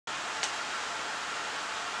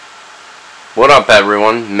What up,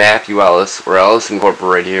 everyone? Matthew Ellis, or Ellis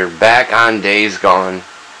Incorporated here, back on Days Gone.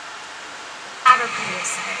 Are pretty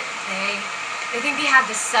excited. They think they have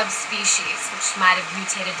this subspecies, which might have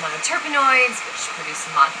mutated monoterpenoids, which produce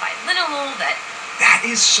a modified linalool That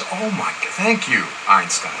is so... Oh my God. Thank you,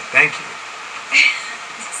 Einstein. Thank you.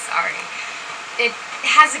 Sorry. It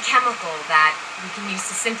has a chemical that we can use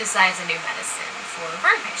to synthesize a new medicine for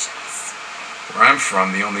burn patients. Where I'm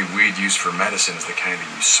from, the only weed used for medicine is the kind that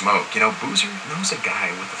you smoke. You know, Boozer knows a guy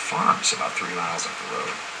with a farm about 3 miles up the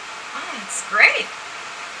road. Oh, that's great.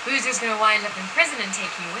 Boozer's gonna wind up in prison and take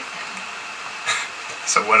you with him.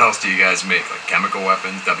 So what else do you guys make? Like chemical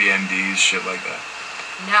weapons, WMDs, shit like that?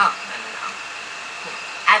 No.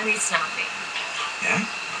 At least not me. Yeah?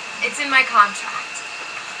 It's in my contract.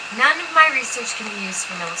 None of my research can be used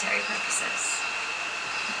for military purposes.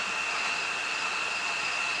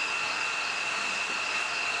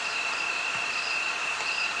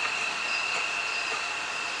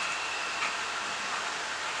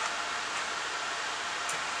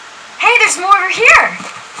 Hey, there's more over here!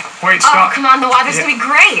 Wait, stop. Oh, come on, the water's gonna be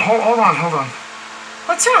great! Hold on.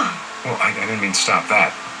 What's wrong? Well, I didn't mean stop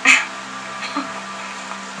that.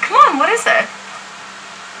 Come on, what is it?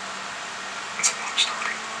 It's a long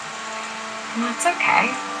story. Well, that's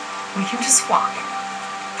okay. We can just walk.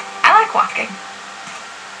 I like walking.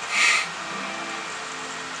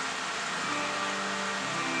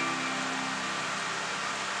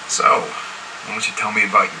 So, why don't you tell me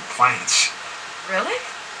about your plants? Really?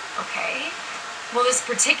 Okay. Well, this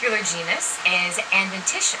particular genus is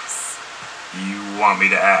adventitious. You want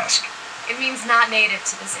me to ask? It means not native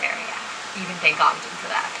to this area. You can thank Ogden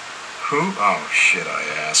for that. Who? Oh, shit, I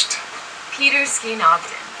asked. Peter Skeen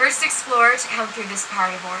Ogden, first explorer to come through this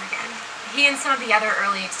part of Oregon. He and some of the other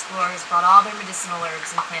early explorers brought all their medicinal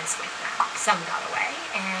herbs and plants with them. Some got away,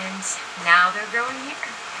 and now they're growing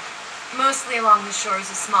here. Mostly along the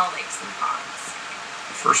shores of small lakes and ponds.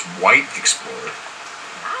 The first white explorer.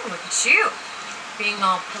 Wow, look at you, being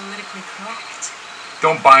all politically correct.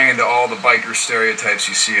 Don't buy into all the biker stereotypes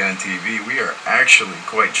you see on TV. We are actually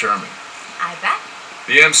quite charming. I bet.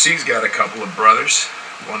 The MC's got a couple of brothers,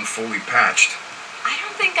 one fully patched. I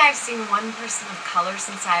don't think I've seen one person of color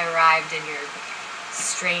since I arrived in your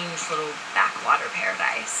strange little backwater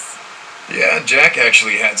paradise. Yeah, Jack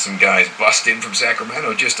actually had some guys bust in from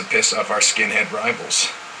Sacramento just to piss off our skinhead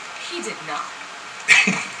rivals. He did not.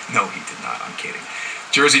 No, he did not. I'm kidding.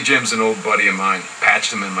 Jersey Jim's an old buddy of mine.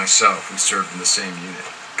 Patchman and myself, we served in the same unit.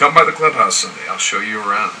 Come by the clubhouse Sunday. I'll show you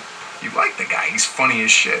around. You like the guy. He's funny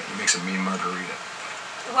as shit. He makes a mean margarita.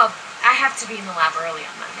 Well, I have to be in the lab early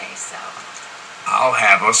on Monday, so... I'll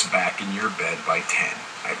have us back in your bed by 10.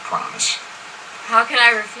 I promise. How can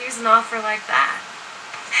I refuse an offer like that?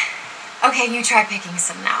 Okay, you try picking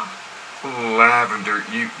some now. Lavender.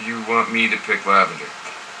 You want me to pick lavender?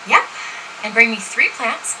 Yep. And bring me 3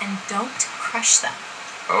 plants and don't crush them.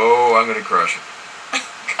 Oh, I'm gonna crush it.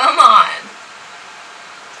 Come on.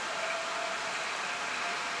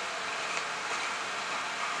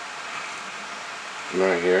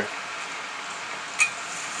 Right here.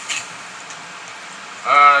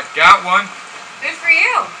 Got one. Good for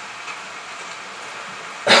you.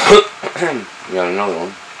 You got another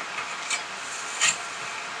one.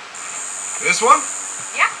 This one?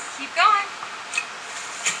 Yeah, keep going.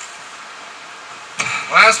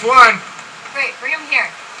 Last one. Great, bring them here.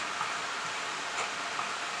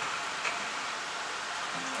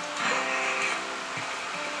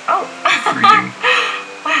 Oh. For you.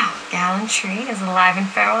 Wow, gallantry is alive and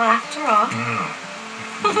feral after all.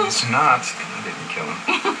 No, it's not. I didn't kill him.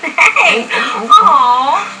 Hey!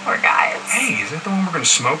 Aww, poor guys. Hey, is that the one we're gonna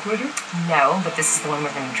smoke later? No, but this is the one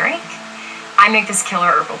we're gonna drink. I make this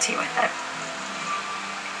killer herbal tea with it.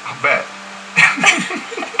 I'll bet.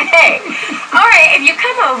 Hey, alright, if you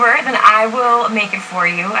come over, then I will make it for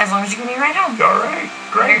you as long as you give me a ride home. Alright,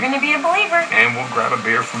 great. You're gonna be a believer. And we'll grab a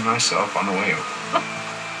beer for myself on the way over.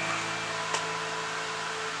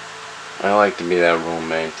 I like to be that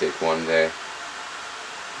romantic one day.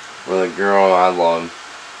 Where the girl I love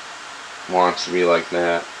wants to be like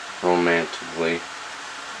that, romantically.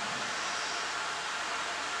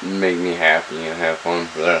 Make me happy and have fun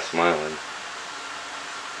for the rest of my life.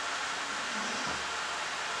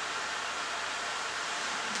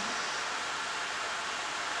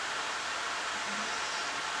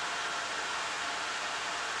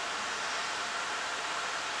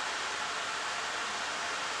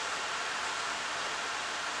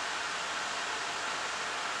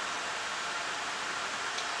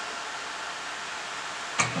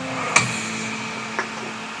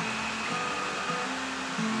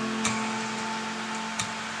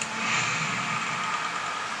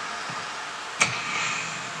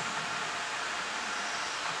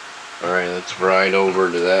 Alright, let's ride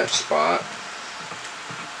over to that spot.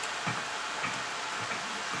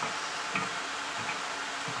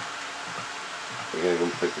 We gotta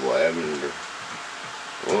go pick lavender.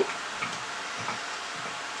 Whoop.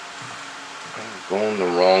 I'm going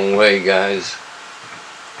the wrong way, guys.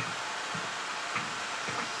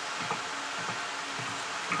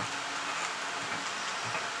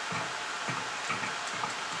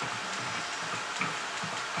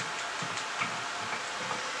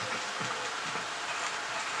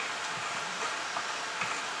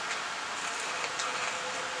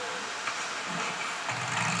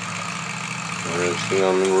 Everything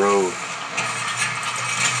on the road.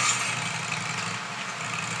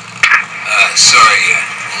 Sorry, a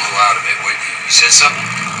little out of it. Wait, you said something?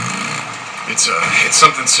 It's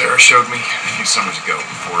something Sarah showed me a few summers ago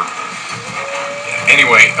before.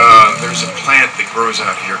 Anyway, there's a plant that grows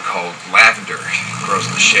out here called lavender. It grows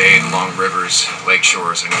in the shade, along rivers, lake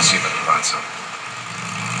shores. I'm gonna see if I can find some.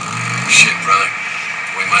 Shit, brother.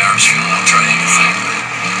 The way my arm's feeling, I'll try anything.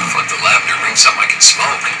 If I the lavender, bring something I can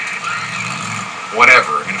smoke.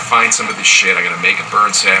 Whatever, I'm gonna find some of this shit, I'm gonna make a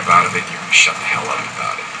burn sap out of it, and you're gonna shut the hell up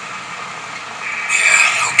about it.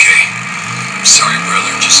 Yeah, okay. I'm sorry,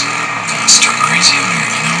 brother, just stir crazy up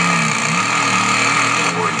here, you know?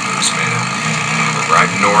 Don't worry, Moose, man. We're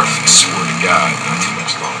riding north, I swear to God, not too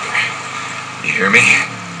much longer. You hear me?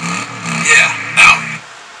 Yeah, out.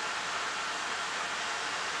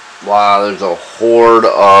 Wow, there's a horde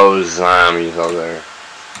of zombies out there.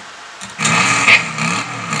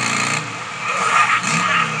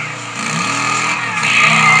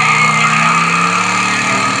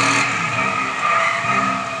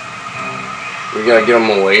 We gotta get them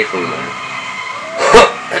away from there.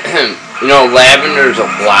 You know, lavender's a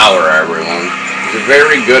flower, everyone. It's a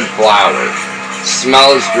very good flower.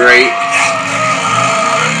 Smells great.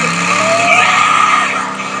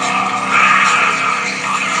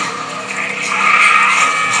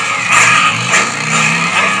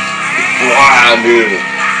 Wow, dude.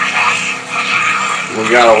 We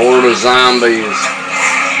got a horde of zombies.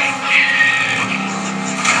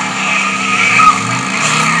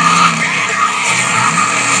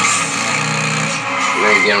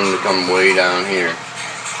 Get them to come way down here.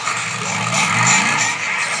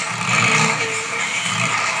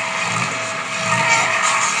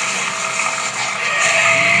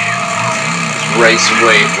 Let's race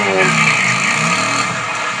away from them.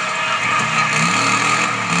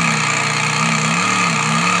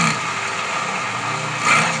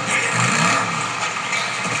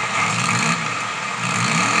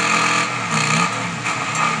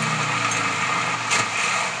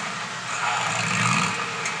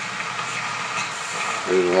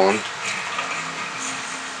 There's one.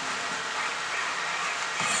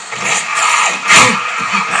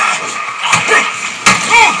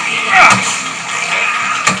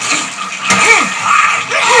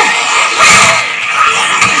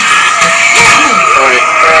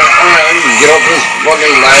 Alright, get up this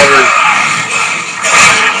fucking ladder.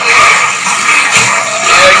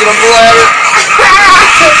 Yeah, get up the ladder.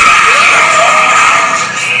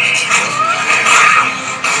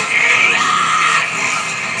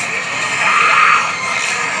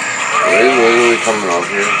 They're literally coming up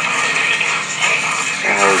here.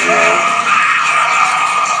 Oh no.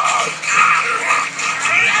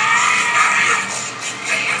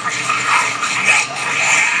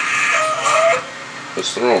 Let's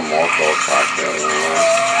throw a Molotov cocktail in there.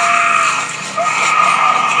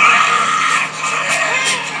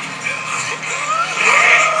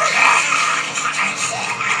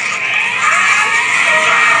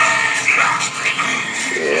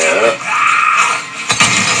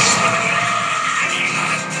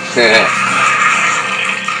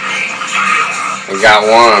 I got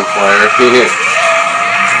one on fire.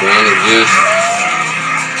 Bandages.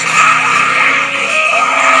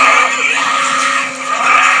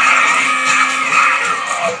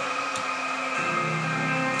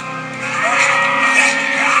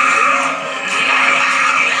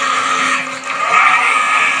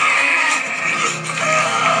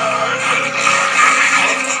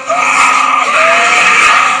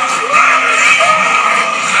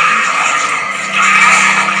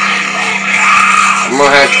 I'm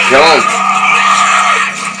gonna have to kill him.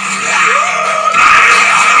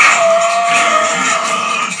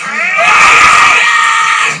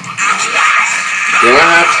 You're gonna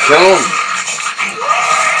have to kill him.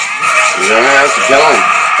 You're gonna have to kill him.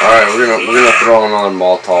 Alright, we're gonna throw another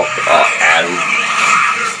Molotov at him.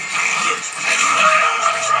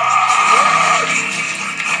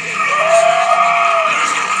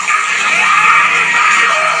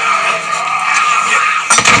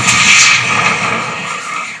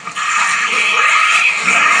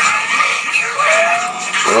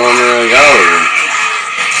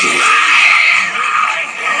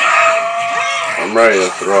 I'm ready to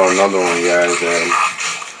throw another one of you guys at him.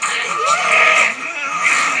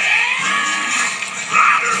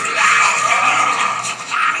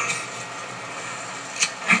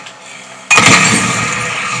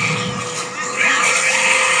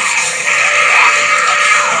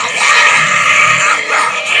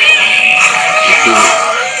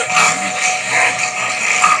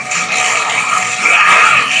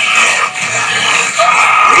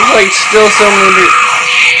 Like still so many.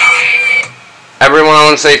 Everyone, I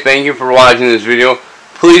want to say thank you for watching this video.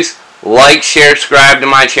 Please like, share, subscribe to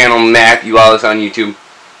my channel, Matthew Ellis on YouTube.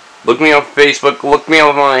 Look me up on Facebook, look me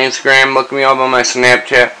up on Instagram, look me up on my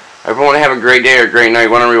Snapchat. Everyone have a great day or a great night.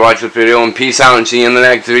 Want to rewatch this video, and peace out and see you in the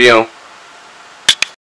next video.